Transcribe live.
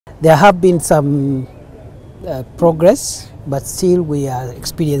There have been some progress, but still we are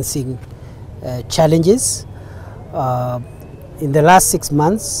experiencing challenges. In the last 6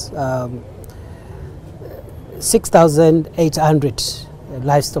 months, 6,800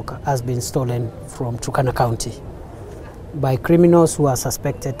 livestock has been stolen from Turkana County by criminals who are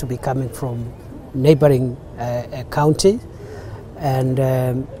suspected to be coming from neighboring county. And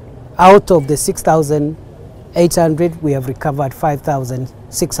out of the 6,800, we have recovered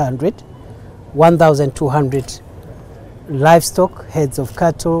 5,600, 1,200 livestock, heads of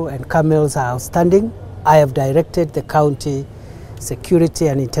cattle and camels are outstanding. I have directed the county security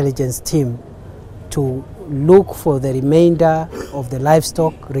and intelligence team to look for the remainder of the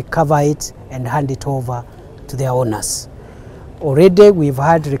livestock, recover it and hand it over to their owners. Already we've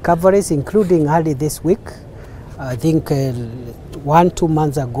had recoveries, including early this week. I think 1-2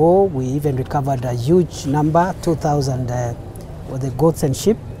 months ago we even recovered a huge number, 2,000 of the goats and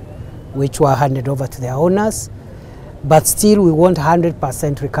sheep, which were handed over to their owners. But still we want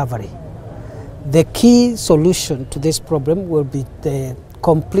 100% recovery. The key solution to this problem will be the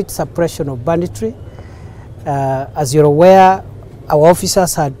complete suppression of banditry. As you're aware, our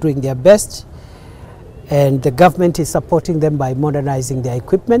officers are doing their best, and the government is supporting them by modernizing their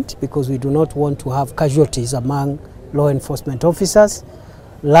equipment, because we do not want to have casualties among law enforcement officers.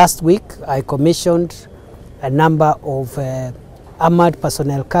 Last week I commissioned a number of armored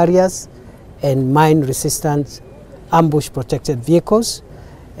personnel carriers and mine-resistant ambush-protected vehicles,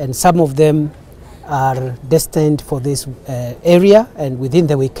 and some of them are destined for this area, and within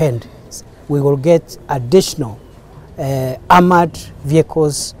the weekend we will get additional armored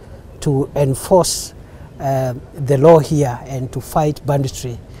vehicles to enforce the law here and to fight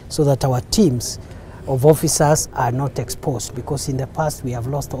banditry, so that our teams of officers are not exposed, because in the past we have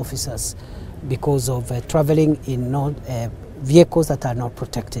lost officers because of traveling in vehicles that are not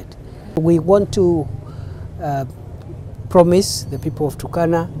protected. We want to promise the people of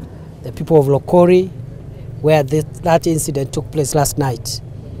Turkana, the people of Lokori, where that incident took place last night,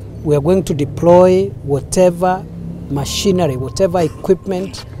 we are going to deploy whatever machinery, whatever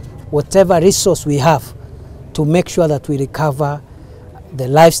equipment, whatever resource we have to make sure that we recover the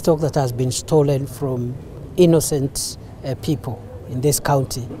livestock that has been stolen from innocent people in this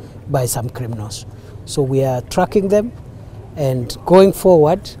county by some criminals. So we are tracking them, and going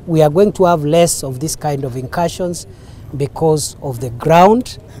forward we are going to have less of this kind of incursions because of the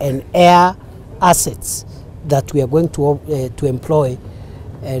ground and air assets that we are going to employ,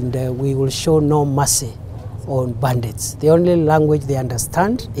 and we will show no mercy on bandits. The only language they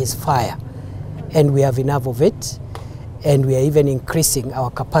understand is fire, and we have enough of it, and we are even increasing our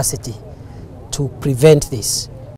capacity to prevent this.